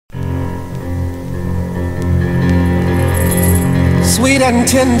Sweet and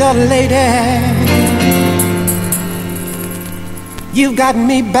tender lady, you've got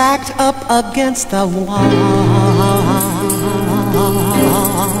me backed up against the wall.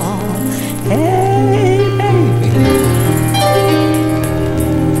 Hey, baby,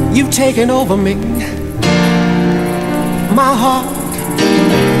 you've taken over me, my heart,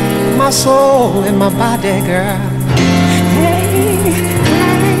 my soul, and my body, girl. Hey,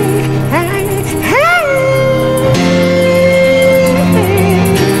 hey, hey, hey.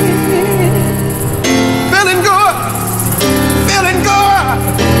 Feeling good, feeling good,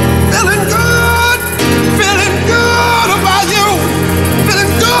 feeling good, feeling good about you,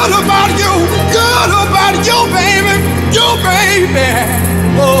 feeling good about you, baby, you, baby.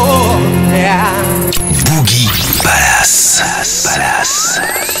 Oh, yeah. Boogie Palace, Palace,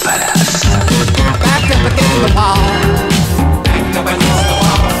 Palace. Back up against the wall, back up against the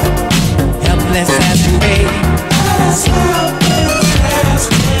wall. Helpless as can be,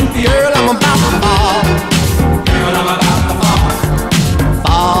 girl, I'm about to fall. Girl, I'm about to fall.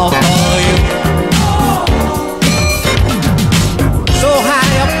 Fall for you. So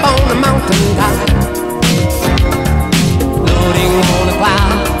high up on the mountain top, floating on a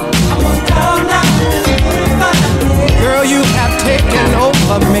cloud. Girl, you have taken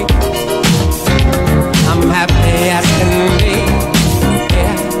over me. I'm happy as can be.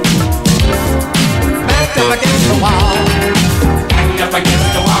 Yeah. Back up against the wall. Back up against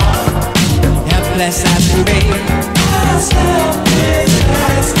the wall. Helpless as can be.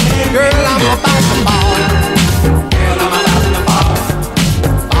 Girl, I'm about to fall. Girl, I'm about to fall.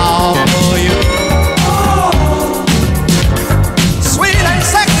 Fall for you. Sweet and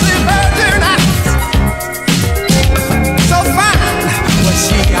sexy virgin eyes, so fine, but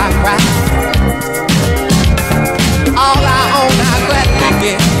she got right. All I own, I gladly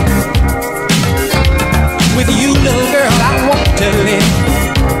give. With you, little girl, I want to live.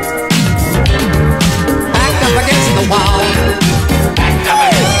 Back up against the wall. Back up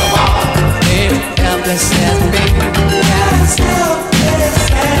against the wall. Yeah, helpless as me.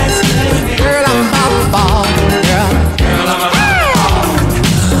 Girl, I'm about to fall. Girl, I'm about to fall.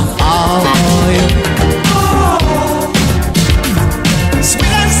 All for you.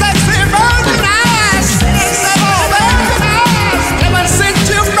 Sweet and sexy virgin eyes, virgin eyes, never sent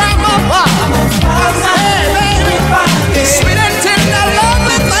you from above. Hey, baby, sweet and tender,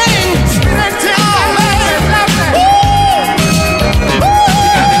 lovely thing, sweet and tender, baby, lovely. Woo! You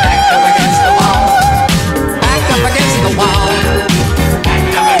got me backed up against the wall, backed up against the wall,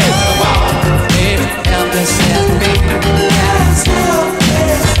 backed up against the wall. Baby, helpless as me.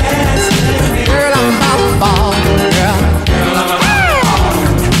 Girl, I'm about to fall, girl. Girl, I'm about to fall.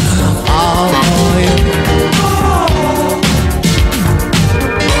 All for you.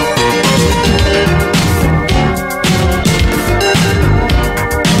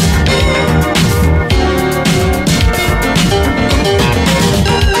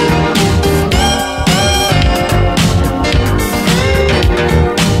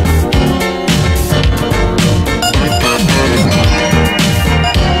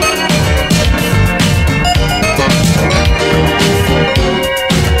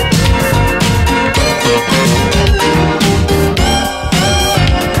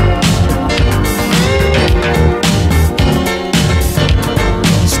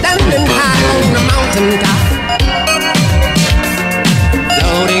 Standing high on the mountain top,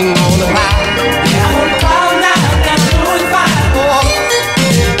 floating on the cloud. Yeah, on the cloud now, that's doing fine.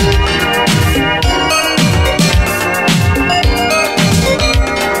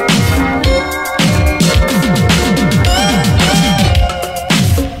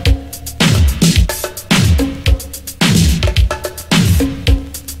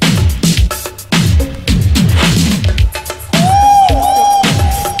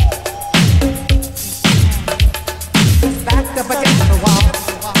 Backed up against the wall.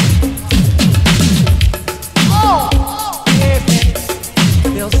 Oh, yeah, baby.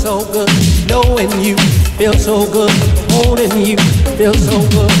 Feels so good knowing you. Feels so good holding you. Feels so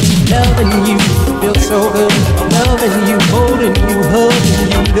good loving you. Feels so good loving you, holding you, hugging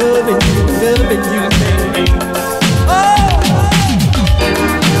you, loving you, loving you.